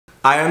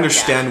I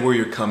understand where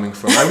you're coming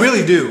from. I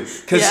really do.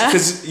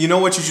 Because you know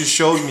what you just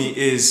showed me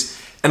is,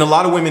 and a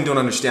lot of women don't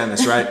understand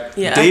this, right?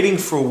 Dating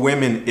for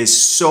women is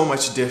so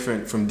much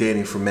different from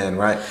dating for men,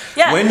 right?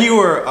 When you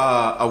are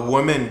a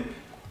woman,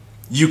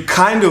 you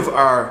kind of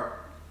are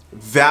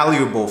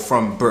valuable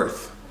from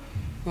birth.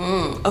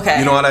 Okay.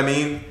 You know what I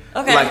mean?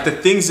 Okay. Like the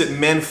things that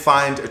men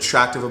find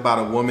attractive about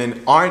a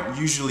woman aren't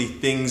usually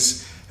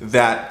things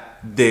that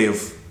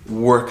they've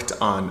worked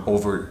on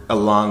over a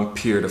long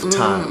period of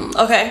time.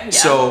 Okay. Yeah.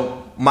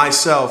 So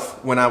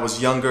myself, when I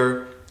was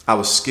younger, I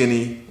was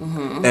skinny,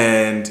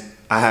 and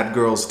I had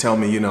girls tell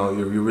me, you know,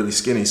 you're really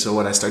skinny. So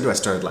what I started doing, I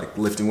started like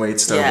lifting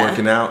weights, started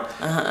working out,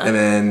 and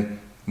then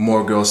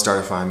more girls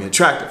started finding me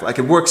attractive. Like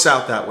it works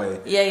out that way.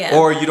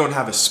 Or you don't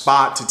have a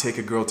spot to take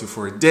a girl to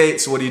for a date.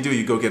 So what do?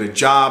 You go get a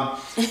job.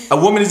 A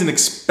woman isn't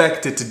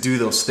expected to do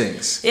those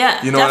things.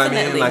 You know what I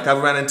mean? Like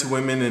I've run into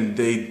women and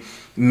they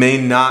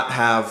may not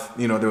have,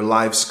 you know, their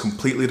lives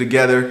completely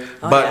together,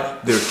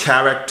 but their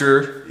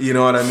character, you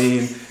know what I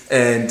mean?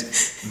 And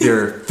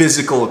their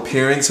physical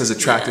appearance has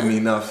attracted me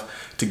enough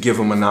to give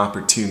them an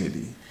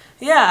opportunity.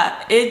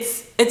 Yeah,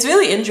 it's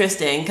really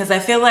interesting because I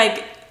feel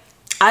like,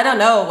 I don't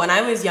know, when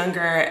I was younger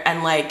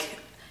and like,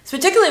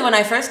 particularly when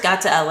I first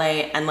got to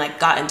LA and like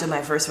got into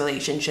my first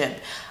relationship,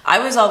 I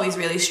was always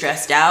really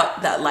stressed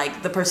out that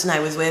like the person I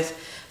was with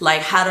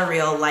like had a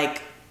real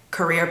like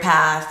career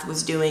path,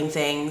 was doing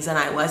things, and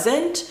I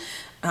wasn't.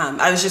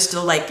 I was just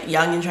still like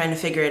young and trying to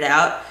figure it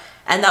out.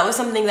 And that was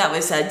something that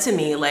was said to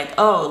me, like,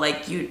 oh,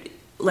 like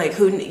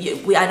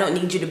I don't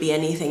need you to be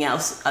anything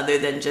else other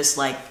than just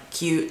like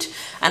cute.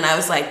 And I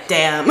was like,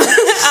 damn,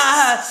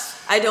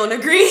 I don't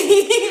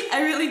agree.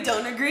 I really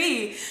don't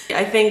agree.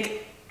 I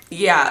think,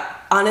 yeah,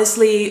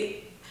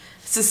 honestly,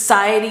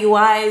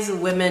 society-wise,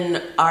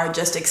 women are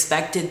just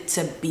expected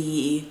to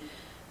be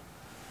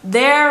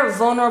there,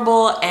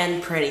 vulnerable,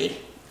 and pretty.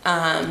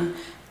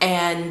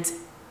 And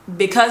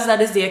because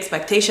that is the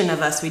expectation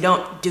of us, we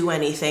don't do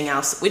anything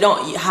else. We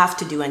don't have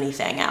to do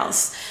anything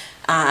else.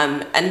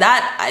 And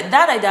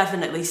that I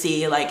definitely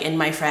see like in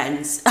my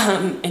friends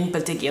in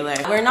particular.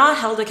 We're not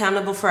held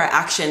accountable for our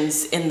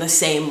actions in the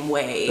same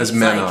way as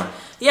men are.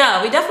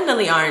 Yeah, we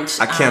definitely aren't.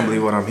 I can't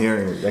believe what I'm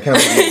hearing.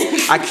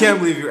 I can't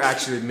believe you're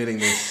actually admitting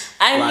this.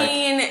 I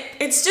mean,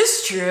 it's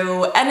just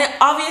true. And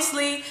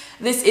obviously,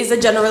 this is a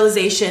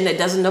generalization. It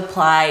doesn't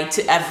apply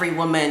to every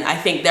woman. I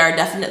think there are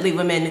definitely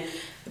women,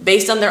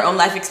 based on their own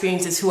life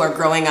experiences, who are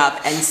growing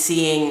up and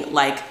seeing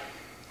like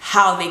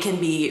how they can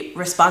be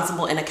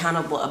responsible and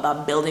accountable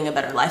about building a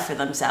better life for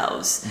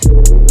themselves.